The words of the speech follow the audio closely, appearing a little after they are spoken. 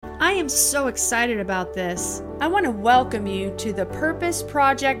I am so excited about this. I want to welcome you to the Purpose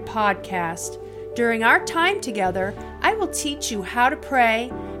Project podcast. During our time together, I will teach you how to pray,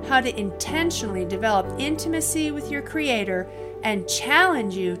 how to intentionally develop intimacy with your Creator, and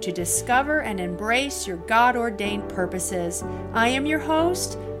challenge you to discover and embrace your God-ordained purposes. I am your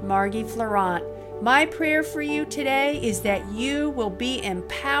host, Margie Florent. My prayer for you today is that you will be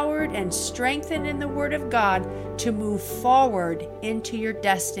empowered and strengthened in the Word of God to move forward into your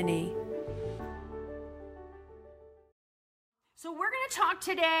destiny. So we're going to talk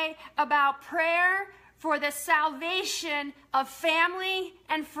today about prayer for the salvation of family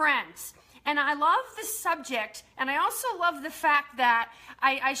and friends. And I love this subject, and I also love the fact that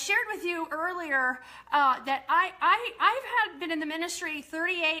I shared with you earlier that I've been in the ministry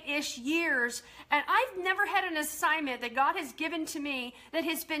 38-ish years, and I've never had an assignment that God has given to me that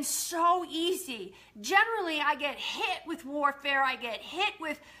has been so easy. Generally, I get hit with warfare. I get hit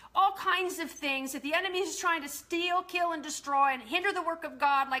with all kinds of things that the enemy is trying to steal, kill, and destroy and hinder the work of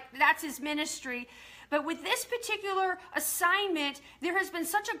God, like that's his ministry. But with this particular assignment, there has been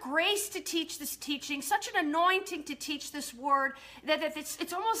such a grace to teach this teaching, such an anointing to teach this word, that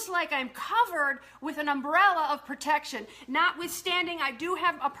it's almost like I'm covered with an umbrella of protection. Notwithstanding, I do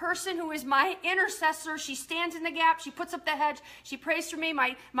have a person who is my intercessor. She stands in the gap. She puts up the hedge. She prays for me.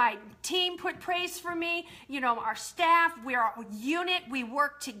 My team prays for me. You know, our staff, we're a unit. We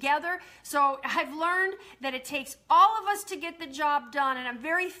work together. So I've learned that it takes all of us to get the job done. And I'm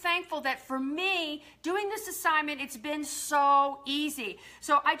very thankful that for me, doing this assignment, it's been so easy.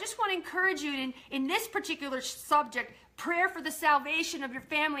 So I just want to encourage you in this particular subject, prayer for the salvation of your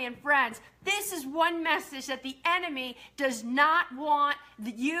family and friends. This is one message that the enemy does not want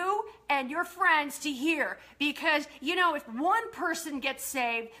you and your friends to hear. Because, you know, if one person gets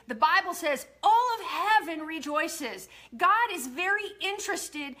saved, the Bible says all of heaven rejoices. God is very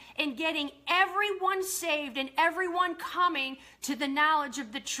interested in getting everyone saved and everyone coming to the knowledge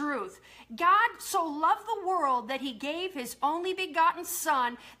of the truth. God so loved the world that he gave his only begotten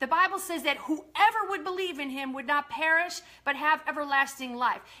Son. The Bible says that whoever would believe in him would not perish but have everlasting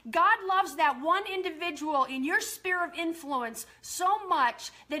life. God loves that one individual in your sphere of influence so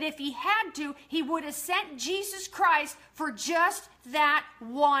much that if he had to, he would have sent Jesus Christ for just that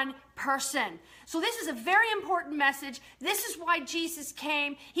one person. So this is a very important message. This is why Jesus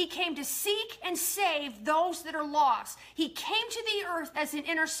came. He came to seek and save those that are lost. He came to the earth as an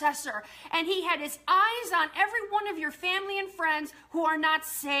intercessor, and he had his eyes on every one of your family and friends who are not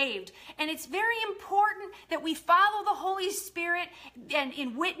saved. And it's very important that we follow the Holy Spirit and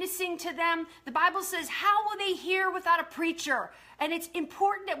in witnessing to them. The Bible says, how will they hear without a preacher? And it's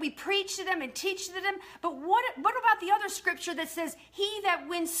important that we preach to them and teach to them. But what about the other scripture that says, he that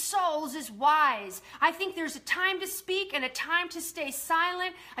wins souls is wise? I think there's a time to speak and a time to stay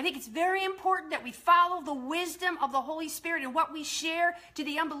silent. I think it's very important that we follow the wisdom of the Holy Spirit in what we share to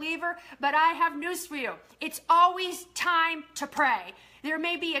the unbeliever. But I have news for you. It's always time to pray. There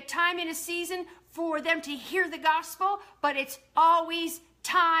may be a time in a season for them to hear the gospel, but it's always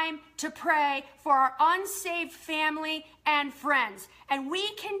time to pray for our unsaved family and friends. And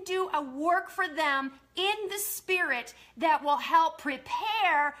we can do a work for them in the Spirit that will help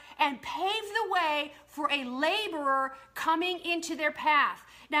prepare and pave the way for a laborer coming into their path.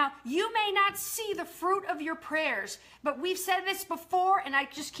 Now, you may not see the fruit of your prayers, but we've said this before, and I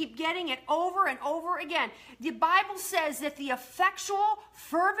just keep getting it over and over again. The Bible says that the effectual,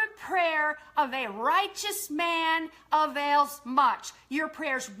 fervent prayer of a righteous man avails much. Your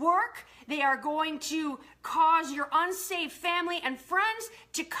prayers work. They are going to cause your unsaved family and friends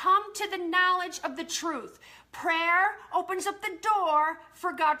to come to the knowledge of the truth. Prayer opens up the door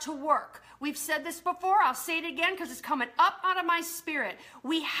for God to work. We've said this before. I'll say it again because it's coming up out of my spirit.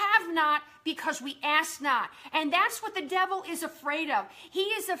 We have not because we ask not. And that's what the devil is afraid of. He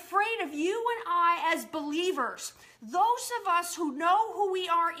is afraid of you and I as believers. Those of us who know who we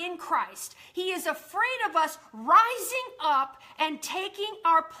are in Christ. He is afraid of us rising up and taking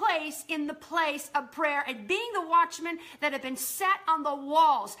our place in the place of prayer and being the watchmen that have been set on the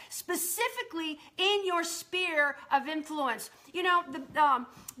walls, specifically in your sphere of influence. You know,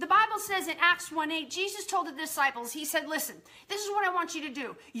 the Bible says in Acts 1:8, Jesus told the disciples, he said, listen, this is what I want you to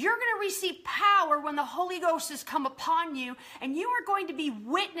do. You're going to receive power when the Holy Ghost has come upon you, and you are going to be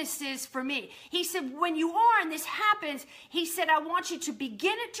witnesses for me. He said, when you are, and this happens, he said, I want you to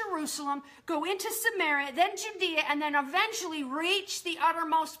begin at Jerusalem, go into Samaria, then Judea, and then eventually reach the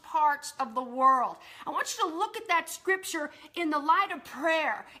uttermost parts of the world. I want you to look at that scripture in the light of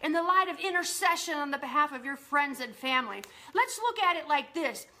prayer, in the light of intercession on the behalf of your friends and family. Let's look at it like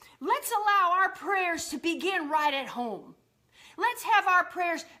this. Let's allow our prayers to begin right at home. let's have our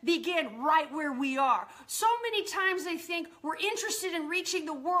prayers begin right where we are. So many times I think we're interested in reaching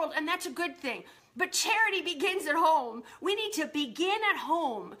the world, and that's a good thing. But charity begins at home. We need to begin at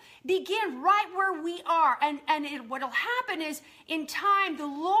home. Begin right where we are. And what'll happen is, in time, the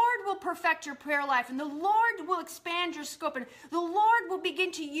Lord will perfect your prayer life, and the Lord will expand your scope, and the Lord will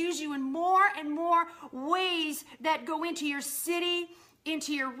begin to use you in more and more ways that go into your city,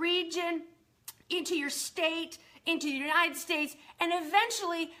 into your region, into your state, into the United States, and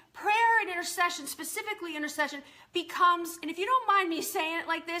eventually prayer and intercession, specifically intercession, becomes, and if you don't mind me saying it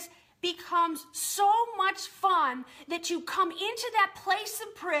like this, becomes so much fun that you come into that place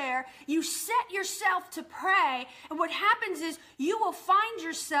of prayer, you set yourself to pray, and what happens is you will find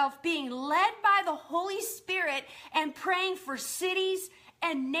yourself being led by the Holy Spirit and praying for cities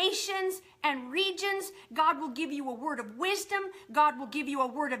and nations and regions. God will give you a word of wisdom. God will give you a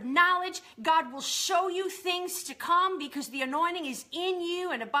word of knowledge. God will show you things to come because the anointing is in you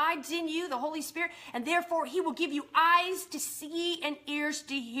and abides in you, the Holy Spirit, and therefore he will give you eyes to see and ears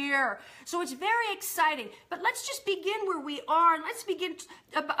to hear. So it's very exciting. But let's just begin where we are, and let's begin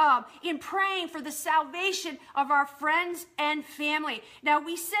in praying for the salvation of our friends and family. Now,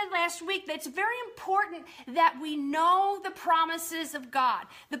 we said last week that it's very important that we know the promises of God.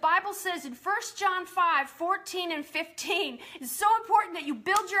 The Bible says in 1 John 5, 14 and 15, it's so important that you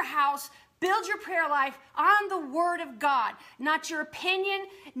build your house, build your prayer life on the Word of God. Not your opinion,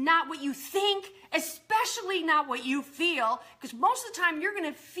 not what you think, especially not what you feel, because most of the time you're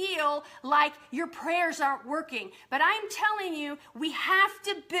going to feel like your prayers aren't working. But I'm telling you, we have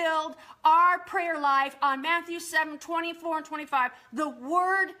to build our prayer life on Matthew 7, 24 and 25, the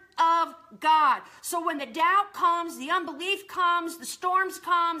Word of God. So when the doubt comes, the unbelief comes, the storms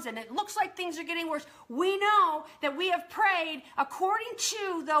comes, and it looks like things are getting worse, we know that we have prayed according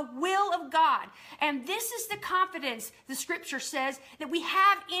to the will of God. And this is the confidence, the scripture says, that we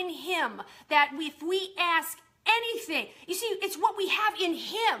have in him, that if we ask anything, you see, it's what we have in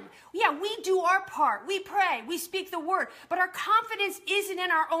him. Yeah, we do our part. We pray, we speak the word, but our confidence isn't in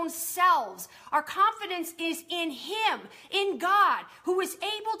our own selves. Our confidence is in him, in God, who is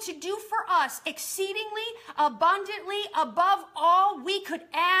able to do for us exceedingly abundantly above all we could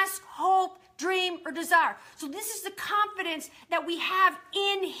ask, hope, dream, or desire. So this is the confidence that we have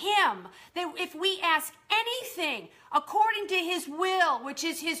in him, that if we ask anything according to his will, which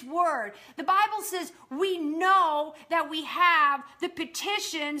is his word, the Bible says we know that we have the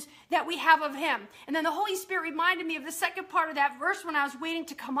petitions that we have of him. And then the Holy Spirit reminded me of the second part of that verse when I was waiting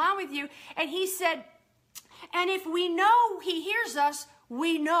to come on with you, and he said, and if we know he hears us,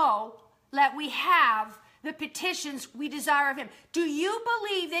 we know that we have the petitions we desire of him. Do you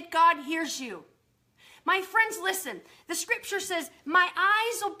believe that God hears you? My friends, listen. The scripture says, my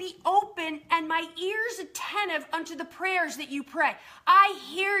eyes will be open and my ears attentive unto the prayers that you pray. I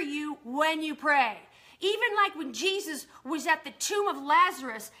hear you when you pray. Even like when Jesus was at the tomb of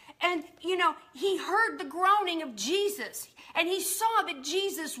Lazarus, and, you know, he heard the groaning of Jesus, and he saw that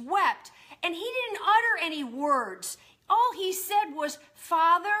Jesus wept, and he didn't utter any words. All he said was,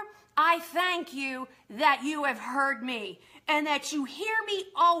 Father, I thank you that you have heard me and that you hear me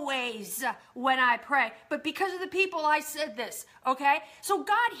always when I pray. But because of the people, I said this, okay? So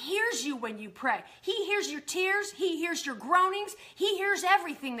God hears you when you pray. He hears your tears. He hears your groanings. He hears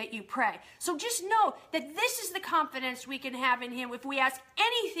everything that you pray. So just know that this is the confidence we can have in him. If we ask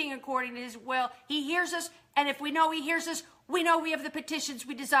anything according to his will, he hears us. And if we know he hears us, we know we have the petitions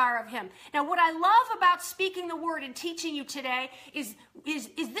we desire of him. Now, what I love about speaking the word and teaching you today is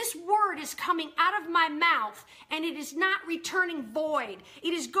this word is coming out of my mouth, and it is not returning void.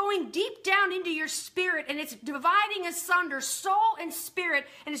 It is going deep down into your spirit, and it's dividing asunder soul and spirit,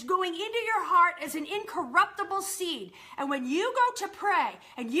 and it's going into your heart as an incorruptible seed. And when you go to pray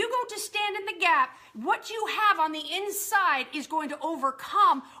and you go to stand in the gap, what you have on the inside is going to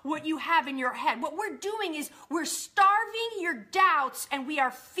overcome what you have in your head. What we're doing is we're starving your doubts and we are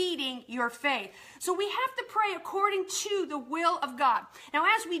feeding your faith. So we have to pray according to the will of God. Now,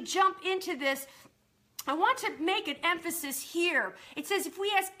 as we jump into this, I want to make an emphasis here. It says, if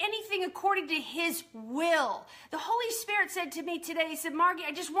we ask anything according to his will. The Holy Spirit said to me today, he said, Margie,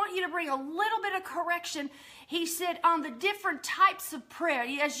 I just want you to bring a little bit of correction. He said, on the different types of prayer.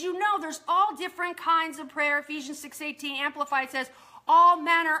 As you know, there's all different kinds of prayer. Ephesians 6:18 Amplified says, all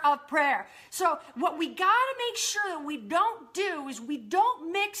manner of prayer. So what we got to make sure that we don't do is we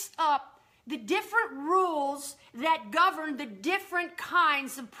don't mix up the different rules that govern the different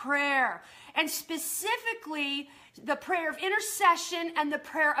kinds of prayer. And specifically, the prayer of intercession and the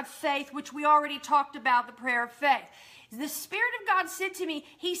prayer of faith, which we already talked about, the prayer of faith. The Spirit of God said to me,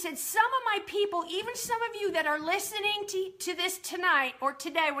 he said, some of my people, even some of you that are listening to this tonight or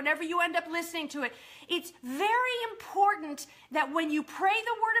today, whenever you end up listening to it, it's very important that when you pray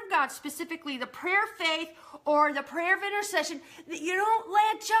the word of God, specifically the prayer of faith or the prayer of intercession, that you don't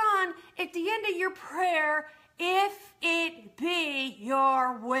latch on at the end of your prayer, if it be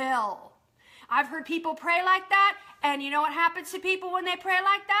your will. I've heard people pray like that, and you know what happens to people when they pray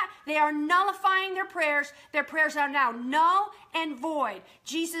like that? They are nullifying their prayers. Their prayers are now null and void.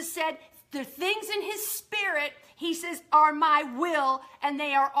 Jesus said the things in his Spirit, he says, are my will, and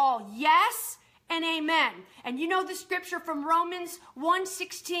they are all yes and amen. And you know the scripture from Romans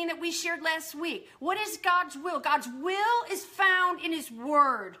 1:16 that we shared last week. What is God's will? God's will is found in his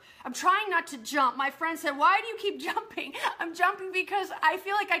word. I'm trying not to jump. My friend said, why do you keep jumping? I'm jumping because I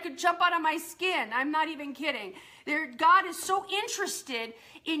feel like I could jump out of my skin. I'm not even kidding. God is so interested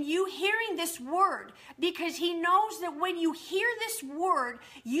in you hearing this word because he knows that when you hear this word,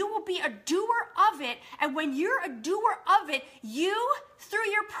 you will be a doer of it. And when you're a doer of it, you, through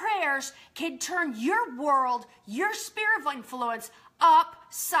your prayers, can turn your world, your sphere of influence,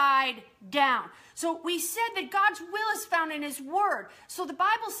 upside down. So we said that God's will is found in his word. So the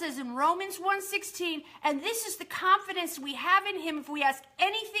Bible says in Romans 1:16, and this is the confidence we have in him if we ask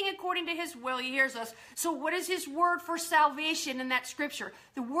anything according to his will, he hears us. So what is his word for salvation in that scripture?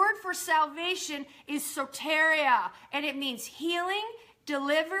 The word for salvation is soteria, and it means healing,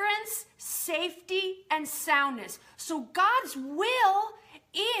 deliverance, safety, and soundness. So God's will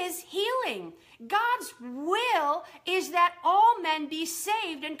is healing. God's will is that all men be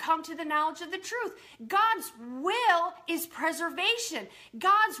saved and come to the knowledge of the truth. God's will is preservation.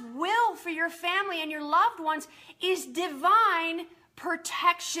 God's will for your family and your loved ones is divine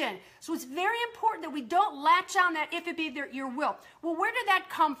protection. So it's very important that we don't latch on that if it be your will. Well, where did that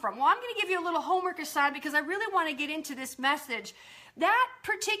come from? Well, I'm going to give you a little homework assignment because I really want to get into this message. That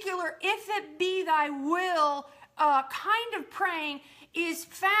particular if it be thy will kind of praying is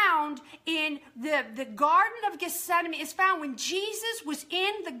found in the Garden of Gethsemane. Is found when Jesus was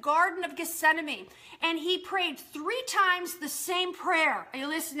in the Garden of Gethsemane and he prayed 3 times the same prayer. Are you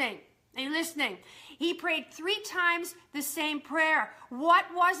listening? Are you listening? He prayed 3 times the same prayer. What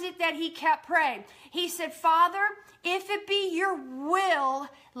was it that he kept praying? He said, Father, if it be your will,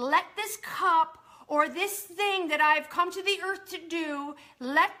 let this cup or this thing that I've come to the earth to do,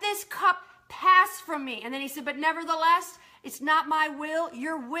 let this cup pass from me. And then he said, but nevertheless, it's not my will,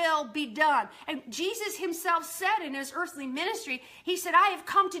 your will be done. And Jesus himself said in his earthly ministry, he said, I have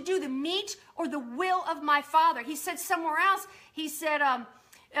come to do the meat or the will of my Father. He said somewhere else, he said,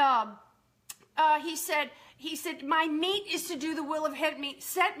 he said, my meat is to do the will of him who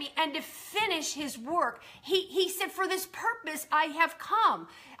sent me and to finish his work. He said, for this purpose I have come.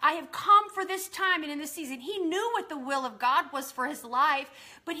 I have come for this time and in this season. He knew what the will of God was for his life,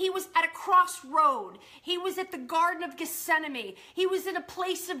 but he was at a crossroad. He was at the Garden of Gethsemane. He was in a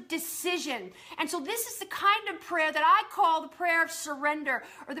place of decision. And so this is the kind of prayer that I call the prayer of surrender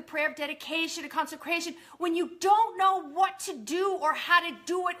or the prayer of dedication and consecration. When you don't know what to do or how to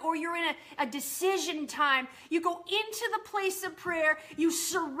do it, or you're in a decision time, you go into the place of prayer, you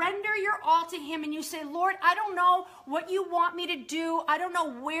surrender your all to him, and you say, Lord, I don't know what you want me to do. I don't know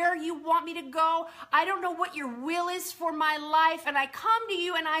where you want me to go. I don't know what your will is for my life. And I come to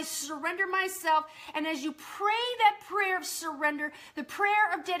you and I surrender myself. And as you pray that prayer of surrender, the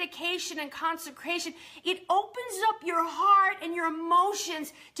prayer of dedication and consecration, it opens up your heart and your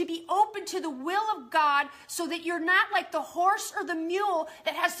emotions to be open to the will of God, so that you're not like the horse or the mule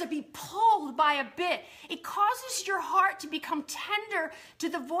that has to be pulled by a bit. It causes your heart to become tender to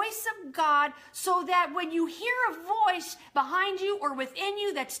the voice of God, so that when you hear a voice behind you or within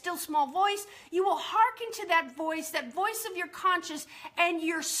you, that still small voice, you will hearken to that voice of your conscience, and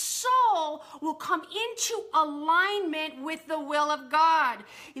your soul will come into alignment with the will of God.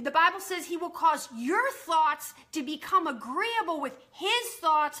 The Bible says he will cause your thoughts to become agreeable with his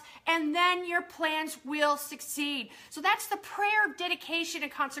thoughts, and then your plans will succeed. So that's the prayer of dedication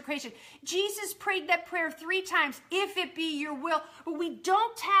and consecration. Jesus prayed that prayer 3 times, if it be your will. But we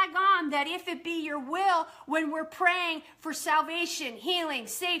don't tag on that if it be your will when we're praying for salvation, healing,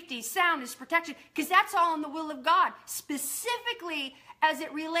 safety, soundness, protection, because that's all in the will of God, specifically as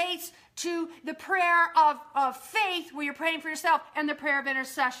it relates to the prayer of faith where you're praying for yourself and the prayer of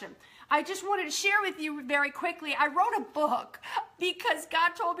intercession. I just wanted to share with you very quickly. I wrote a book because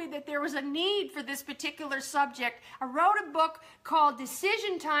God told me that there was a need for this particular subject. I wrote a book called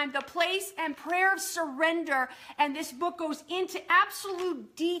Decision Time, The Place and Prayer of Surrender. And this book goes into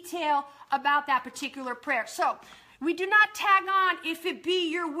absolute detail about that particular prayer. So We do not tag on, if it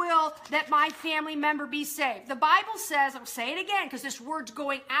be your will that my family member be saved. The Bible says, I'll say it again because this word's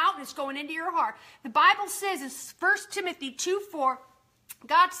going out and it's going into your heart. The Bible says in 1 Timothy 2:4,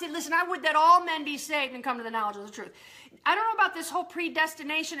 God said, listen, I would that all men be saved and come to the knowledge of the truth. I don't know about this whole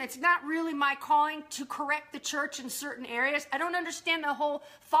predestination. It's not really my calling to correct the church in certain areas. I don't understand the whole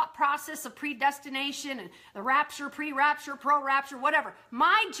thought process of predestination and the rapture, pre-rapture, pro-rapture, whatever.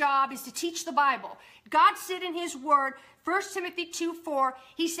 My job is to teach the Bible. God said in his word, 1 Timothy 2:4,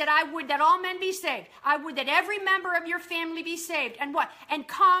 he said, I would that all men be saved. I would that every member of your family be saved. And what? And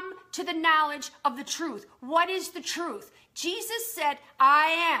come to the knowledge of the truth. What is the truth? Jesus said, I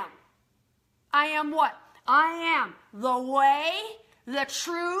am. I am what? I am the way, the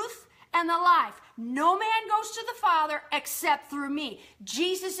truth, and the life. No man goes to the Father except through me.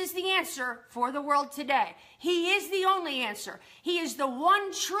 Jesus is the answer for the world today. He is the only answer. He is the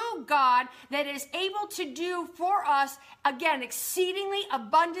one true God that is able to do for us, again, exceedingly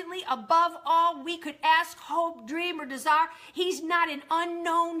abundantly above all we could ask, hope, dream, or desire. He's not an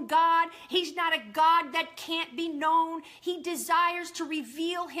unknown God. He's not a God that can't be known. He desires to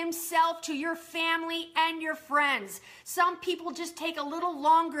reveal himself to your family and your friends. Some people just take a little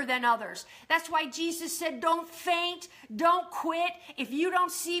longer than others. That's why Jesus said, don't faint, don't quit. If you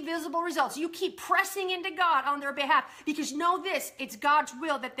don't see visible results, you keep pressing into God on their behalf, because know this, it's God's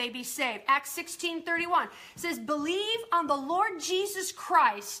will that they be saved. Acts 16:31 says, believe on the Lord Jesus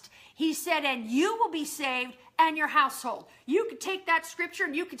Christ, he said, and you will be saved and your household. You could take that scripture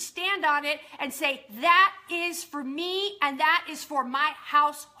and you could stand on it and say, that is for me and that is for my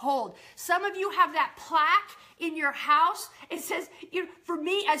household. Some of you have that plaque in your house. It says, for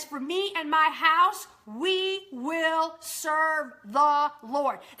me and my house, we will serve the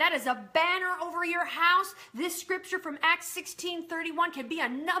Lord. That is a banner over your house. This scripture from Acts 16:31 can be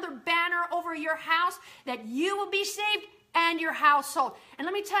another banner over your house, that you will be saved and your household. And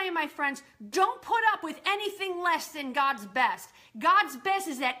let me tell you, my friends, don't put up with anything less than God's best. God's best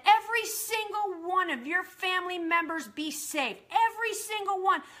is that every single one of your family members be saved. Every single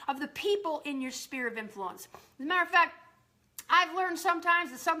one of the people in your sphere of influence. As a matter of fact, I've learned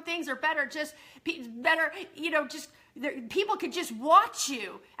sometimes that some things are just people could just watch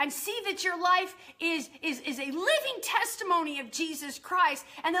you and see that your life is a living testimony of Jesus Christ,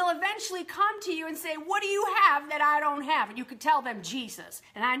 and they'll eventually come to you and say, what do you have that I don't have? And you could tell them Jesus.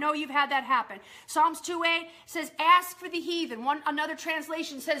 And I know you've had that happen. Psalms 2:8 says, ask for the heathen. Another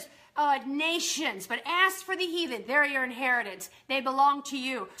translation says, nations, but ask for the heathen. They're your inheritance. They belong to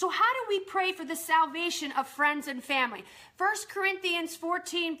you. So how do we pray for the salvation of friends and family? 1 Corinthians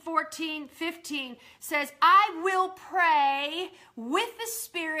 14:15 says, I will pray with the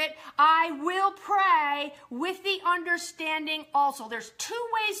Spirit. I will pray with the understanding also. There's two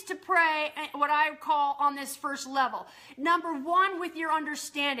ways to pray, what I call on this first level. Number one, with your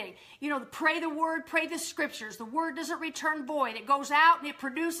understanding. Pray the word, pray the scriptures. The word doesn't return void. It goes out and it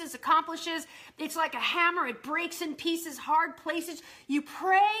produces, accomplishes. It's like a hammer. It breaks in pieces, hard places. You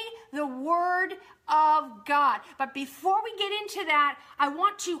pray the word of God. But before we get into that, I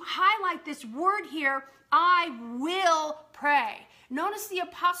want to highlight this word here, I will pray. Notice the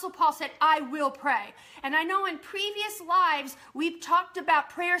Apostle Paul said, I will pray. And I know in previous lives, we've talked about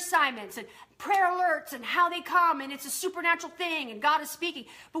prayer assignments and prayer alerts and how they come, and it's a supernatural thing and God is speaking.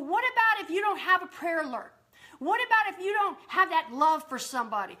 But what about if you don't have a prayer alert? What about if you don't have that love for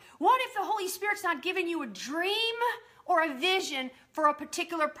somebody? What if the Holy Spirit's not giving you a dream or a vision for a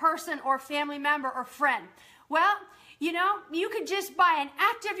particular person or family member or friend? Well, you could just by an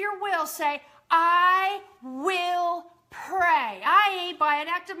act of your will say, I will pray. By an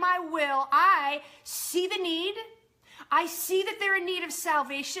act of my will, I see the need. I see that they're in need of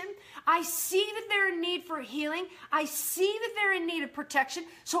salvation. I see that they're in need for healing. I see that they're in need of protection.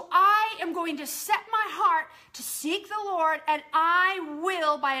 So I am going to set my heart to seek the Lord, and I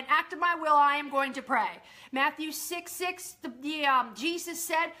will, by an act of my will, I am going to pray. Matthew 6:6, Jesus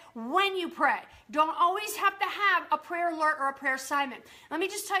said, when you pray, don't always have to have a prayer alert or a prayer assignment. Let me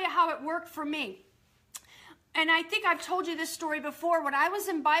just tell you how it worked for me. And I think I've told you this story before. When I was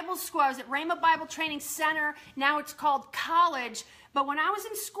in Bible school, I was at Rhema Bible Training Center. Now it's called college. But when I was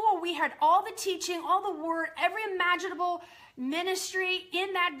in school, we had all the teaching, all the word, every imaginable ministry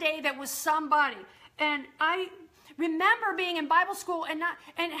in that day that was somebody. And I remember being in Bible school and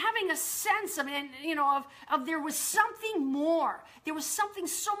having a sense of there was something more. There was something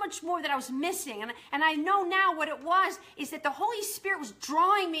so much more that I was missing. And I know now what it was is that the Holy Spirit was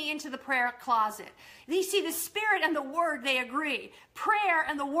drawing me into the prayer closet. You see, the Spirit and the Word, they agree. Prayer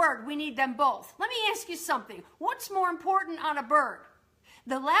and the Word, we need them both. Let me ask you something. What's more important on a bird?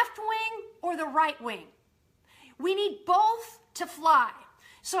 The left wing or the right wing? We need both to fly.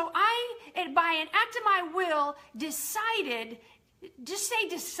 So I, by an act of my will, decided, just say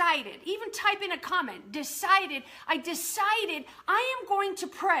decided, even type in a comment, I decided I am going to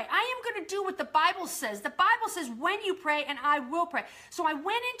pray. I am going to do what the Bible says. The Bible says when you pray, and I will pray. So I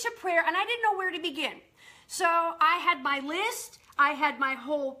went into prayer, and I didn't know where to begin. So I had my list. I had my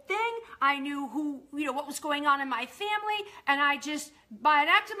whole thing. I knew what was going on in my family, and I just, by an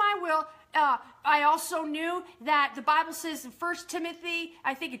act of my will, I also knew that the Bible says in 1 Timothy,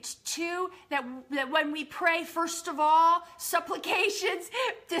 I think it's 2, that when we pray, first of all, supplications,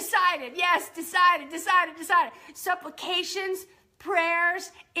 decided, supplications,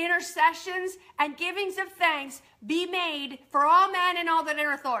 prayers, intercessions, and givings of thanks be made for all men and all that are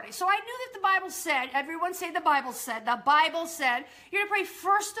in authority. So I knew that the Bible said, everyone say the Bible said, you're going to pray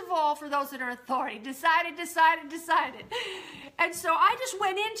first of all for those that are in authority. Decided. And so I just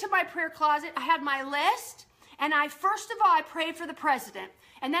went into my prayer closet. I had my list, and first of all, I prayed for the president.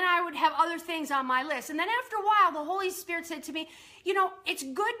 And then I would have other things on my list. And then after a while, the Holy Spirit said to me, it's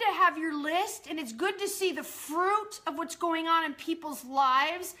good to have your list, and it's good to see the fruit of what's going on in people's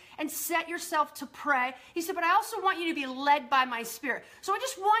lives and set yourself to pray. He said, but I also want you to be led by my Spirit. So I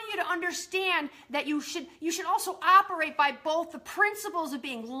just want you to understand that you should also operate by both the principles of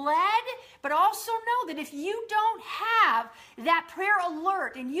being led, but also know that if you don't have that prayer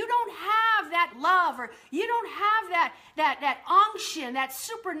alert, and you don't have that love, or you don't have that unction, that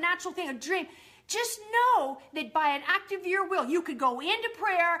supernatural thing, a dream, just know that by an act of your will, you could go into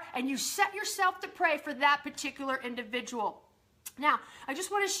prayer and you set yourself to pray for that particular individual. Now, I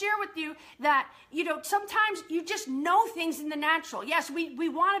just want to share with you that, sometimes you just know things in the natural. Yes, we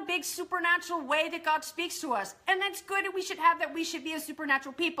want a big supernatural way that God speaks to us, and that's good, and we should have that. We should be a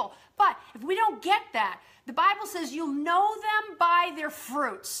supernatural people. But if we don't get that, the Bible says you'll know them by their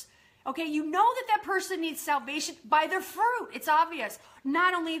fruits. Okay, you know that person needs salvation by their fruit. It's obvious.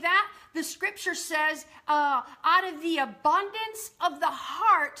 Not only that, the scripture says, out of the abundance of the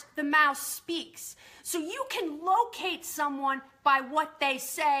heart, the mouth speaks. So you can locate someone by what they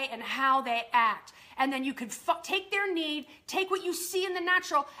say and how they act. And then you can take their need, take what you see in the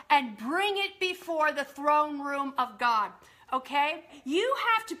natural, and bring it before the throne room of God. Okay? You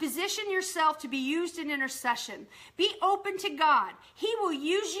have to position yourself to be used in intercession. Be open to God. He will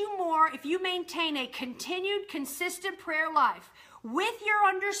use you more if you maintain a continued, consistent prayer life. With your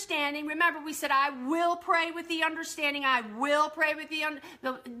understanding, remember we said, I will pray with the understanding. I will pray with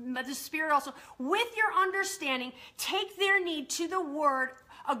the Spirit also. With your understanding, take their need to the Word,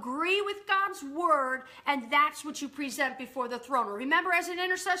 agree with God's Word, and that's what you present before the throne. Remember, as an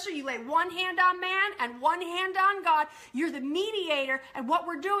intercessor, you lay one hand on man and one hand on God. You're the mediator, and what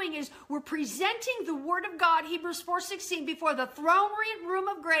we're doing is we're presenting the Word of God, Hebrews 4:16, before the throne room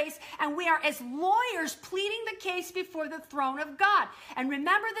of grace, and we are as lawyers pleading the case before the throne of God. And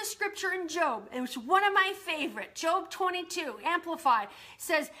remember the scripture in Job. It was one of my favorite. Job 22, Amplified,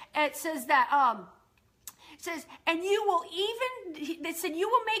 says that... says, and you will you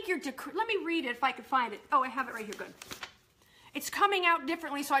will make your decree. Let me read it if I can find it. Oh, I have it right here. Good. It's coming out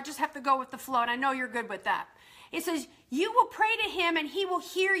differently, so I just have to go with the flow, and I know you're good with that. It says, you will pray to him, and he will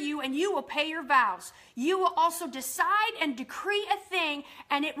hear you, and you will pay your vows. You will also decide and decree a thing,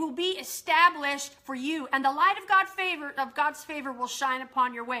 and it will be established for you. And the light of God's favor will shine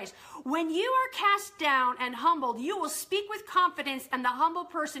upon your ways. When you are cast down and humbled, you will speak with confidence, and the humble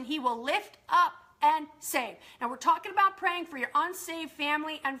person he will lift up and save. Now we're talking about praying for your unsaved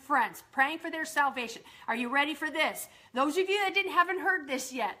family and friends, praying for their salvation. Are you ready for this? Those of you that haven't heard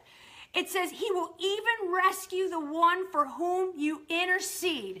this yet, it says he will even rescue the one for whom you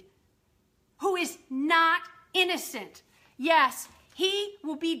intercede, who is not innocent. Yes, he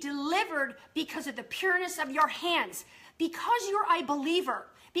will be delivered because of the pureness of your hands, because you're a believer.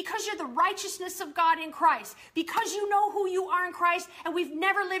 Because you're the righteousness of God in Christ. Because you know who you are in Christ. And we've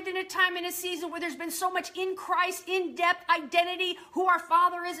never lived in a time, in a season where there's been so much in Christ, in-depth identity, who our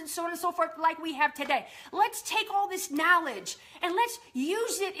Father is, and so on and so forth, like we have today. Let's take all this knowledge and let's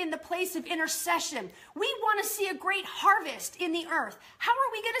use it in the place of intercession. We want to see a great harvest in the earth. How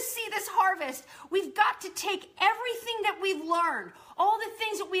are we going to see this harvest? We've got to take everything that we've learned, all the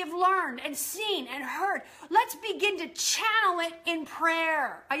things that we have learned and seen and heard. Let's begin to channel it in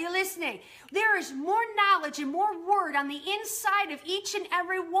prayer. Are you listening? There is more knowledge and more word on the inside of each and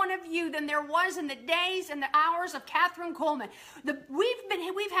every one of you than there was in the days and the hours of Catherine Coleman. We've been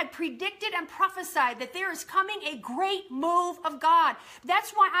we've had predicted and prophesied that there is coming a great move of God.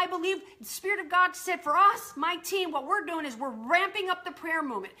 That's why I believe the Spirit of God said for us, my team, what we're doing is we're ramping up the prayer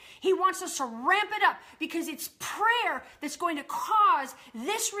movement. He wants us to ramp it up because it's prayer that's going to cause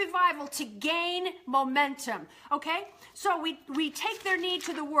this revival to gain momentum. Okay? So we take their need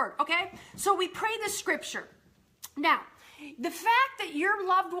to the word. Okay? So we pray the scripture. Now, the fact that your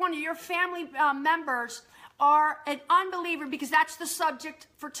loved one or your family members are an unbeliever, because that's the subject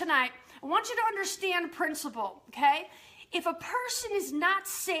for tonight, I want you to understand a principle, okay? If a person is not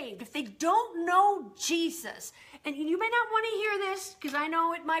saved, if they don't know Jesus, and you may not want to hear this, because I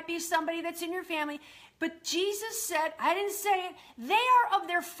know it might be somebody that's in your family, but Jesus said, I didn't say it, they are of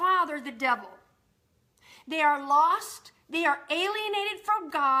their father, the devil. They are lost, they are alienated from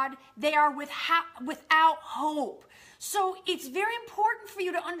God, they are without hope. So it's very important for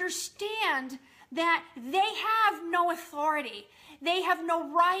you to understand that they have no authority. They have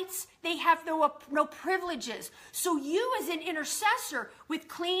no rights. They have no privileges. So you as an intercessor with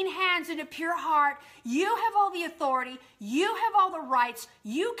clean hands and a pure heart, you have all the authority. You have all the rights.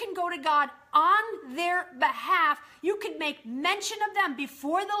 You can go to God on their behalf. You can make mention of them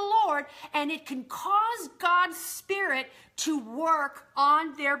before the Lord, and it can cause God's Spirit to work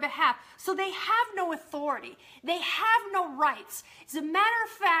on their behalf. So they have no authority. They have no rights. As a matter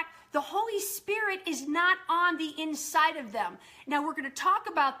of fact, the Holy Spirit is not on the inside of them. Now, we're going to talk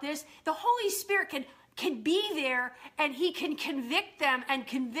about this. The Holy Spirit can be there, and he can convict them and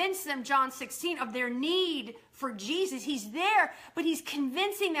convince them, John 16, of their need for Jesus. He's there, but he's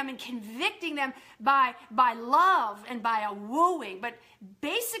convincing them and convicting them by love and by a wooing. But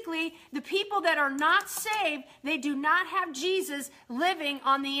basically, the people that are not saved, they do not have Jesus living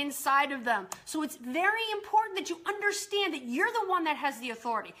on the inside of them. So it's very important that you understand that you're the one that has the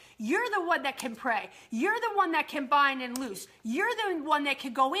authority. You're the one that can pray. You're the one that can bind and loose. You're the one that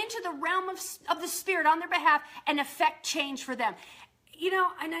can go into the realm of the Spirit on their behalf and affect change for them. You know,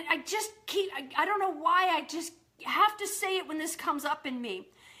 and I don't know why I just have to say it when this comes up in me.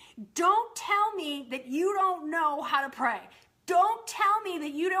 Don't tell me that you don't know how to pray. Don't tell me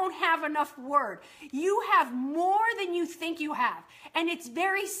that you don't have enough word. You have more than you think you have. And it's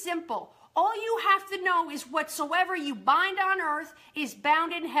very simple. All you have to know is whatsoever you bind on earth is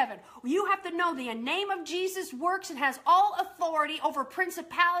bound in heaven. You have to know the name of Jesus works and has all authority over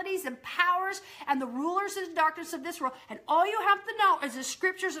principalities and powers and the rulers of the darkness of this world. And all you have to know is the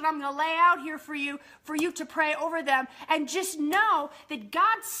scriptures that I'm going to lay out here for you to pray over them. And just know that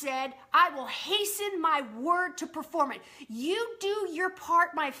God said, I will hasten my word to perform it. You do your part,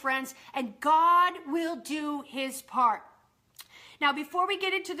 my friends, and God will do his part. Now, before we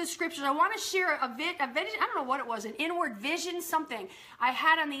get into the scriptures, I want to share a vision. I don't know what it was, an inward vision, something I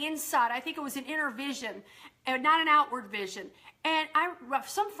had on the inside. I think it was an inner vision, not an outward vision. And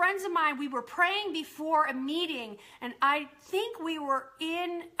some friends of mine, we were praying before a meeting, and I think we were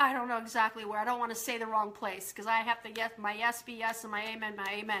in, I don't know exactly where. I don't want to say the wrong place, because I have to get my yes be yes and my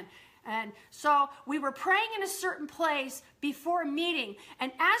amen. And so we were praying in a certain place before a meeting.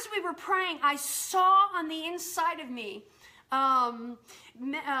 And as we were praying, I saw on the inside of me,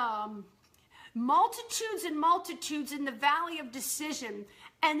 multitudes and multitudes in the valley of decision,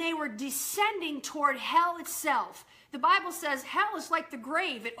 and they were descending toward hell itself. The Bible says hell is like the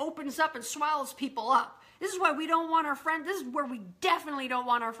grave. It opens up and swallows people up. This is why we don't want our friends. This is where we definitely don't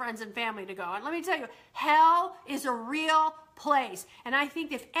want our friends and family to go. And let me tell you, hell is a real place. And I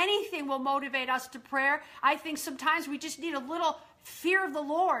think if anything will motivate us to prayer, I think sometimes we just need a little fear of the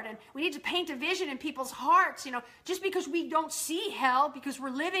Lord, and we need to paint a vision in people's hearts. You know, just because we don't see hell because we're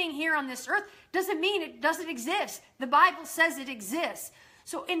living here on this earth doesn't mean it doesn't exist. The Bible says it exists.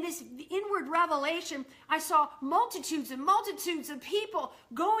 So in this inward revelation, I saw multitudes and multitudes of people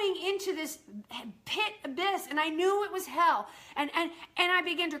going into this pit abyss, and I knew it was hell. And I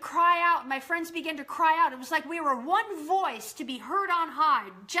began to cry out. My friends began to cry out. It was like we were one voice to be heard on high.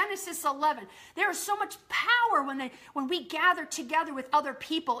 Genesis 11. There is so much power when we gather together with other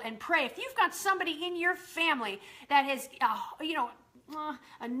people and pray. If you've got somebody in your family that has,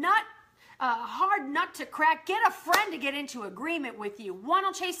 a hard nut to crack, get a friend to get into agreement with you. One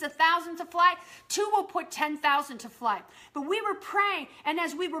will chase 1,000 to flight, two will put 10,000 to flight. But we were praying, and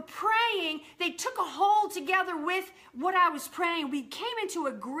as we were praying, they took a hold together with what I was praying. We came into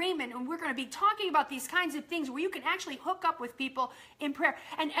agreement, and we're going to be talking about these kinds of things where you can actually hook up with people in prayer.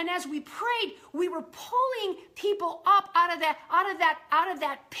 And as we prayed, we were pulling people up out of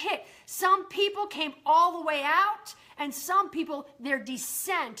that pit. Some people came all the way out, And some people, their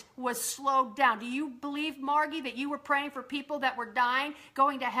descent was slowed down. Do you believe, Margie, that you were praying for people that were dying,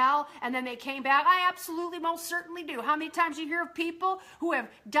 going to hell, and then they came back? I absolutely, most certainly do. How many times you hear of people who have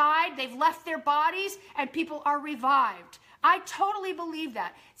died, they've left their bodies, and people are revived? I totally believe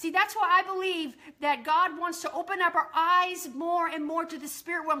that. See, that's why I believe that God wants to open up our eyes more and more to the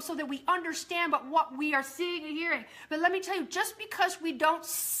spirit realm so that we understand what we are seeing and hearing. But let me tell you, just because we don't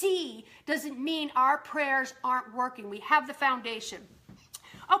see doesn't mean our prayers aren't working. We have the foundation.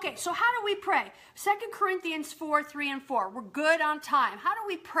 Okay, so how do we pray? 2 Corinthians 4, 3 and 4. We're good on time. How do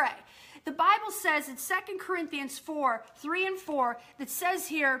we pray? The Bible says in 2 Corinthians 4, 3 and 4, that says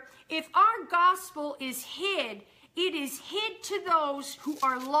here, if our gospel is hid, it is hid to those who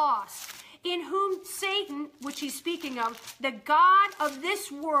are lost, in whom Satan, which he's speaking of, the God of this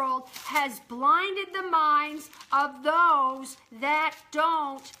world, has blinded the minds of those that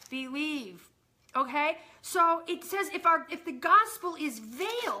don't believe. Okay? So it says if the gospel is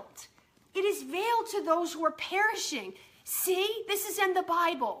veiled, it is veiled to those who are perishing. See, this is in the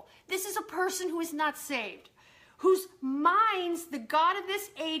Bible. This is a person who is not saved, whose minds the God of this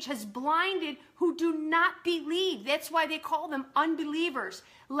age has blinded, who do not believe. That's why they call them unbelievers.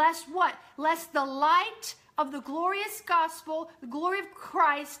 Lest what? Lest the light of the glorious gospel, the glory of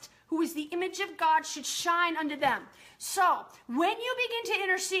Christ, who is the image of God, should shine unto them. So, when you begin to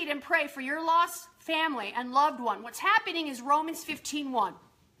intercede and pray for your lost family and loved one, what's happening is Romans 15:1.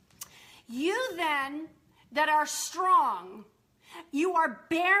 You then that are strong, you are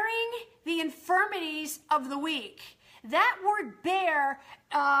bearing the infirmities of the weak. That word bear,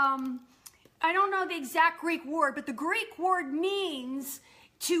 I don't know the exact Greek word, but the Greek word means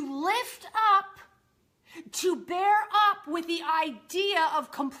to lift up, to bear up with the idea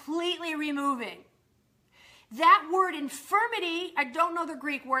of completely removing. That word infirmity, I don't know the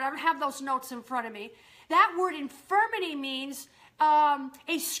Greek word, I don't have those notes in front of me. That word infirmity means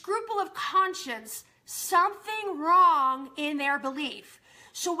a scruple of conscience, something wrong in their belief.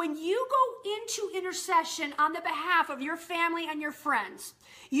 So when you go into intercession on the behalf of your family and your friends,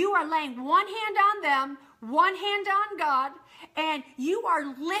 you are laying one hand on them, one hand on God, and you are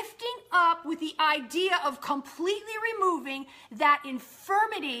lifting up with the idea of completely removing that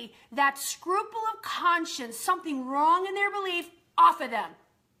infirmity, that scruple of conscience, something wrong in their belief, off of them.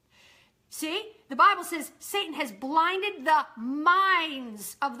 See, the Bible says Satan has blinded the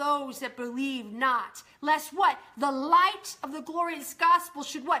minds of those that believe not. Lest what? The light of the glorious gospel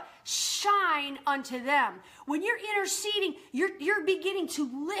should what? Shine unto them. When you're interceding, you're beginning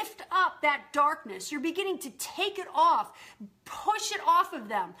to lift up that darkness. You're beginning to take it off, push it off of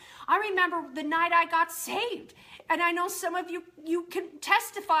them. I remember the night I got saved, and I know some of you can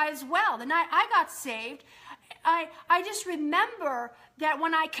testify as well. The night I got saved, I just remember that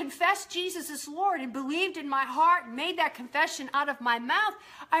when I confessed Jesus as Lord and believed in my heart and made that confession out of my mouth,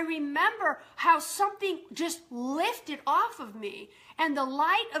 I remember how something just lifted off of me, and the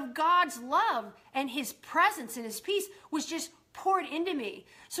light of God's love and his presence and his peace was just poured into me.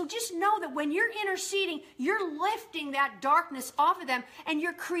 So just know that when you're interceding, you're lifting that darkness off of them, and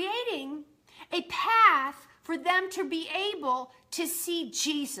you're creating a path for them to be able to see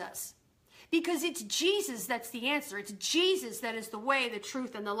Jesus. Because it's Jesus that's the answer. It's Jesus that is the way, the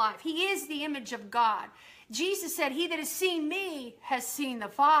truth, and the life. He is the image of God. Jesus said, he that has seen me has seen the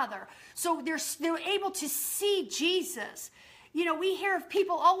Father. So they're able to see Jesus. You know, we hear of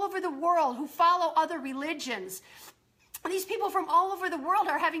people all over the world who follow other religions. These people from all over the world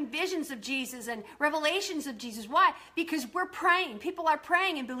are having visions of Jesus and revelations of Jesus. Why? Because we're praying. People are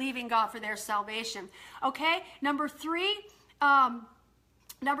praying and believing God for their salvation. Okay? Number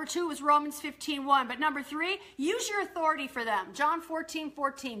two is Romans 15:1. But number 3, use your authority for them. John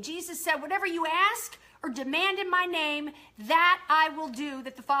 14:14. Jesus said, whatever you ask or demand in my name, that I will do,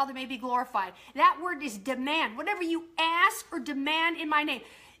 that the Father may be glorified. That word is demand. Whatever you ask or demand in my name.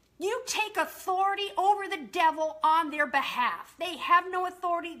 You take authority over the devil on their behalf. They have no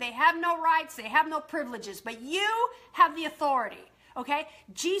authority. They have no rights. They have no privileges. But you have the authority. Okay?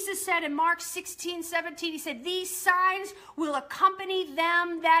 Jesus said in Mark 16:17, he said, these signs will accompany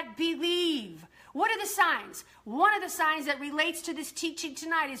them that believe. What are the signs? One of the signs that relates to this teaching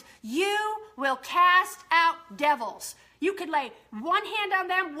tonight is you will cast out devils. You could lay one hand on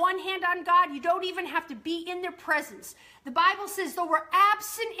them, one hand on God. You don't even have to be in their presence. The Bible says, though we're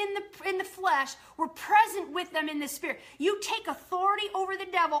absent in the flesh, we're present with them in the spirit. You take authority over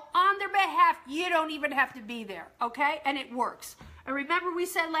the devil on their behalf. You don't even have to be there, okay? And it works. And remember we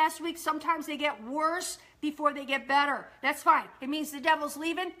said last week, sometimes they get worse before they get better. That's fine. It means the devil's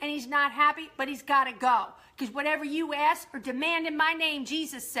leaving and he's not happy, but he's got to go. Because whatever you ask or demand in my name,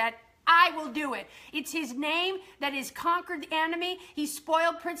 Jesus said, I will do it. It's his name that has conquered the enemy. He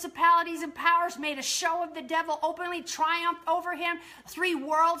spoiled principalities and powers, made a show of the devil, openly triumphed over him. 3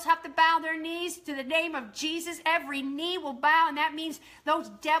 worlds have to bow their knees to the name of Jesus. Every knee will bow, and that means those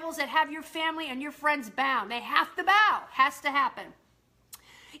devils that have your family and your friends bound. They have to bow. Has to happen.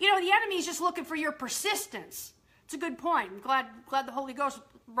 You know, the enemy is just looking for your persistence. It's a good point. I'm glad the Holy Ghost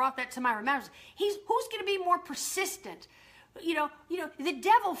brought that to my remembrance. Who's going to be more persistent? You know, the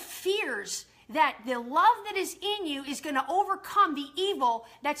devil fears that the love that is in you is going to overcome the evil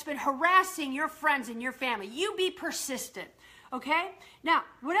that's been harassing your friends and your family. You be persistent. Okay? Now,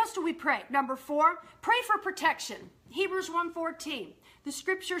 what else do we pray? Number 4, pray for protection. Hebrews 1:14. The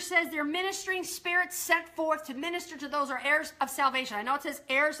scripture says they're ministering spirits sent forth to minister to those who are heirs of salvation. I know it says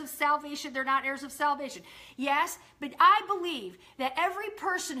heirs of salvation. They're not heirs of salvation. Yes, but I believe that every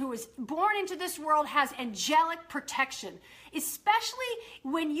person who is born into this world has angelic protection. Especially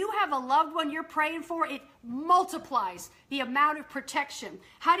when you have a loved one you're praying for, it multiplies the amount of protection.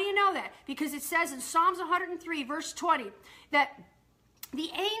 How do you know that? Because it says in Psalms 103, verse 20, that the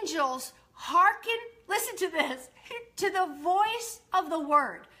angels hearken, listen to this, to the voice of the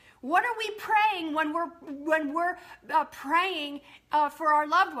word. What are we praying when we're praying for our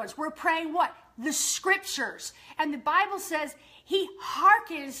loved ones? We're praying what? The scriptures. And the Bible says he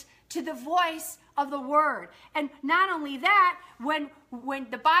hearkens to the voice of the word. And not only that, when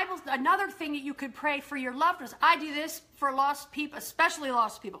the Bible, another thing that you could pray for your loved ones. I do this for lost people, especially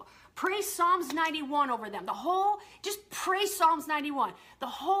lost people. Pray Psalms 91 over them. Just pray Psalms 91. The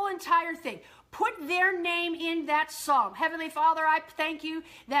whole entire thing. Put their name in that psalm. Heavenly Father, I thank you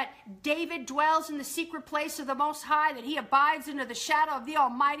that David dwells in the secret place of the Most High, that he abides under the shadow of the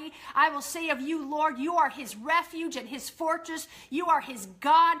Almighty. I will say of you, Lord, you are his refuge and his fortress. You are his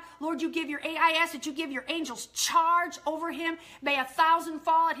God. Lord, I ask that you give your angels charge over him. May 1,000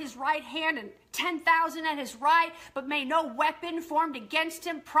 fall at his right hand and 10,000 at his right, but may no weapon formed against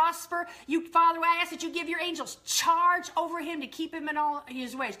him prosper. Father, I ask that you give your angels charge over him to keep him in all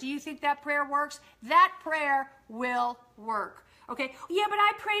his ways. Do you think that prayer works? That prayer will work. Okay, yeah, but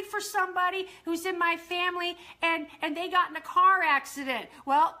I prayed for somebody who's in my family and they got in a car accident.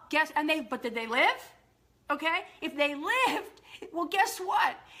 Well, but did they live? Okay, if they lived, well, guess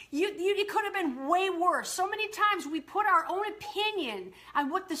what? It could have been way worse. So many times we put our own opinion on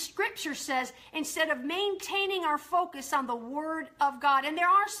what the scripture says instead of maintaining our focus on the word of God. And there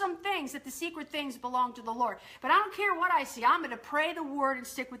are some things that the secret things belong to the Lord. But I don't care what I see. I'm going to pray the word and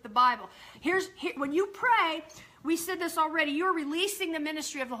stick with the Bible. When you pray, we said this already, you're releasing the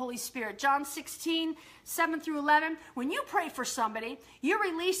ministry of the Holy Spirit. John 16, 7 through 11. When you pray for somebody, you're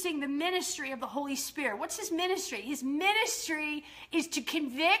releasing the ministry of the Holy Spirit. What's his ministry? His ministry is to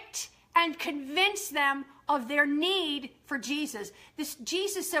convict and convince them of their need for Jesus.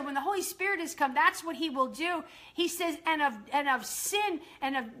 Jesus said when the Holy Spirit has come, that's what he will do. He says, and of sin,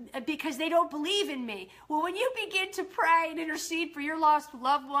 because they don't believe in me. Well, when you begin to pray and intercede for your lost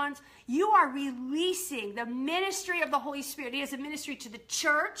loved ones, you are releasing the ministry of the Holy Spirit. He has a ministry to the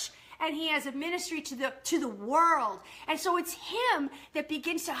church, and he has a ministry to the world. And so it's him that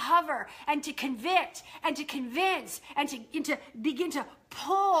begins to hover and to convict and to convince and to begin to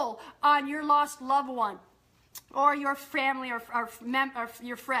pull on your lost loved one or your family or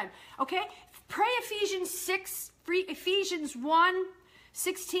your friend. Okay? Pray Ephesians 1,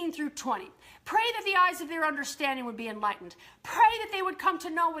 16 through 20. Pray that the eyes of their understanding would be enlightened. Pray that they would come to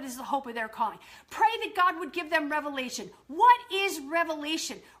know what is the hope of their calling. Pray that God would give them revelation. What is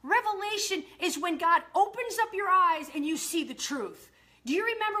revelation? Revelation is when God opens up your eyes and you see the truth. Do you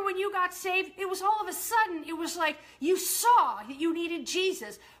remember when you got saved? It was all of a sudden, it was like you saw that you needed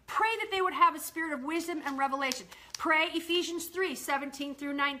Jesus. Pray that they would have a spirit of wisdom and revelation. Pray Ephesians 3, 17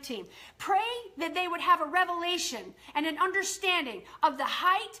 through 19. Pray that they would have a revelation and an understanding of the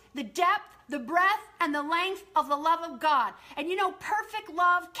height, the depth, the breadth, and the length of the love of God. And you know, perfect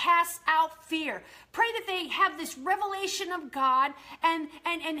love casts out fear. Pray that they have this revelation of God and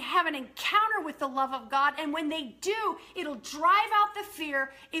have an encounter with the love of God. And when they do, it'll drive out the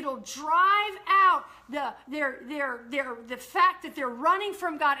fear. It'll drive out the fact that they're running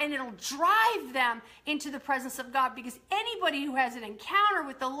from God, and it'll drive them into the presence of God, because anybody who has an encounter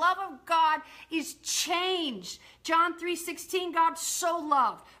with the love of God is changed. John 3:16, God so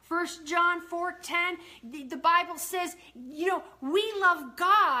loved. 1 John 4:10, the Bible says, you know, we love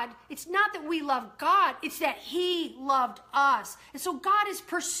God. It's not that we love God, it's that he loved us. And so God is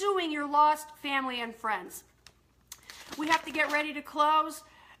pursuing your lost family and friends. We have to get ready to close.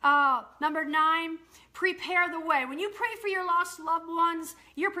 Number 9, prepare the way. When you pray for your lost loved ones,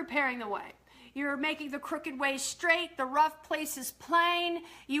 you're preparing the way. You're making the crooked ways straight, the rough places plain.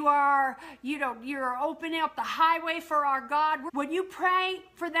 You're opening up the highway for our God. When you pray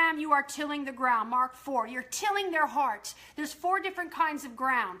for them, you are tilling the ground. Mark 4. You're tilling their hearts. There's 4 different kinds of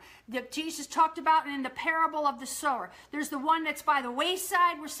ground that Jesus talked about in the parable of the sower. There's the one that's by the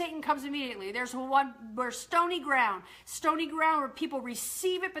wayside where Satan comes immediately. There's the one where stony ground where people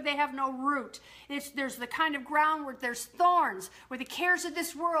receive it, but they have no root. There's the kind of ground where there's thorns, where the cares of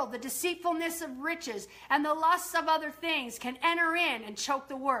this world, the deceitfulness of riches, and the lusts of other things can enter in and choke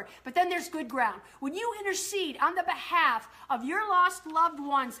the word. But then there's good ground. When you intercede on the behalf of your lost loved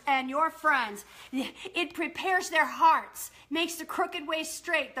ones and your friends, it prepares their hearts, makes the crooked way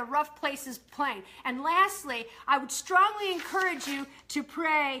straight, the rough places plain. And lastly, I would strongly encourage you to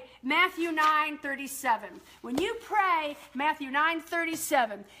pray Matthew 9:37. When you pray Matthew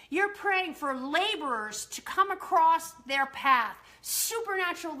 9:37, you're praying for laborers to come across their path,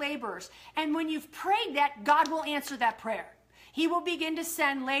 supernatural laborers. And when you've prayed that, God will answer that prayer. He will begin to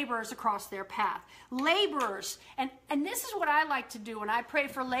send laborers across their path. Laborers, and this is what I like to do when I pray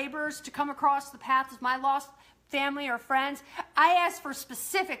for laborers to come across the path of my lost family or friends. I ask for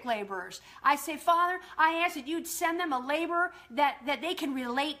specific laborers. I say, Father, I ask that you'd send them a laborer that they can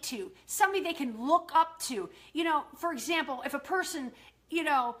relate to, somebody they can look up to. For example, if a person,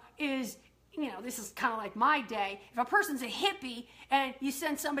 is, this is kind of like my day. If a person's a hippie and you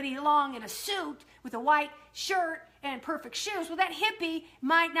send somebody along in a suit with a white shirt and perfect shoes, well, that hippie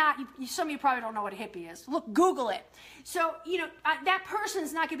might not, some of you probably don't know what a hippie is. Look, Google it. So, that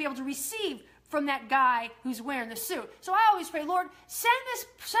person's not going to be able to receive from that guy who's wearing the suit. So I always pray, Lord, send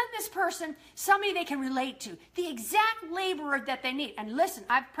this person somebody they can relate to, the exact laborer that they need. And listen,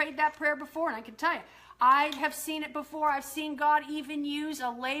 I've prayed that prayer before, and I can tell you, I have seen it before. I've seen God even use a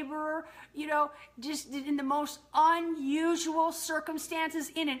laborer, just in the most unusual circumstances,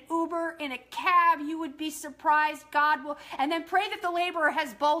 in an Uber, in a cab. You would be surprised. God will. And then pray that the laborer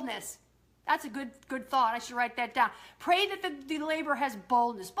has boldness. That's a good thought. I should write that down. Pray that the laborer has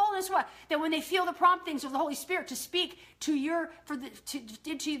boldness. Boldness what? That when they feel the promptings of the Holy Spirit to speak to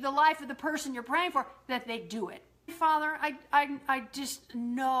into the life of the person you're praying for, that they do it. Father, I just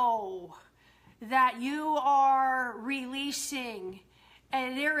know that you are releasing,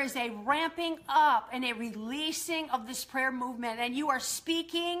 and there is a ramping up and a releasing of this prayer movement, and you are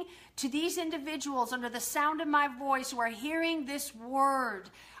speaking to these individuals under the sound of my voice who are hearing this word.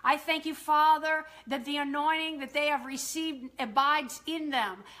 I thank you, Father, that the anointing that they have received abides in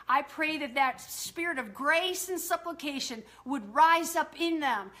them. I pray that spirit of grace and supplication would rise up in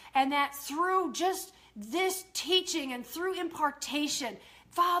them, and that through just this teaching and through impartation,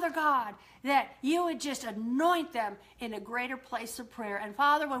 Father God, that you would just anoint them in a greater place of prayer. And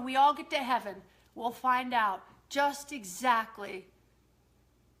Father, when we all get to heaven, we'll find out just exactly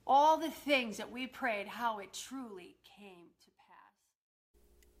all the things that we prayed, how it truly came to pass.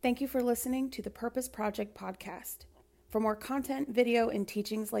 Thank you for listening to the Purpose Project podcast. For more content, video, and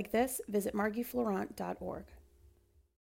teachings like this, visit margieflorent.org.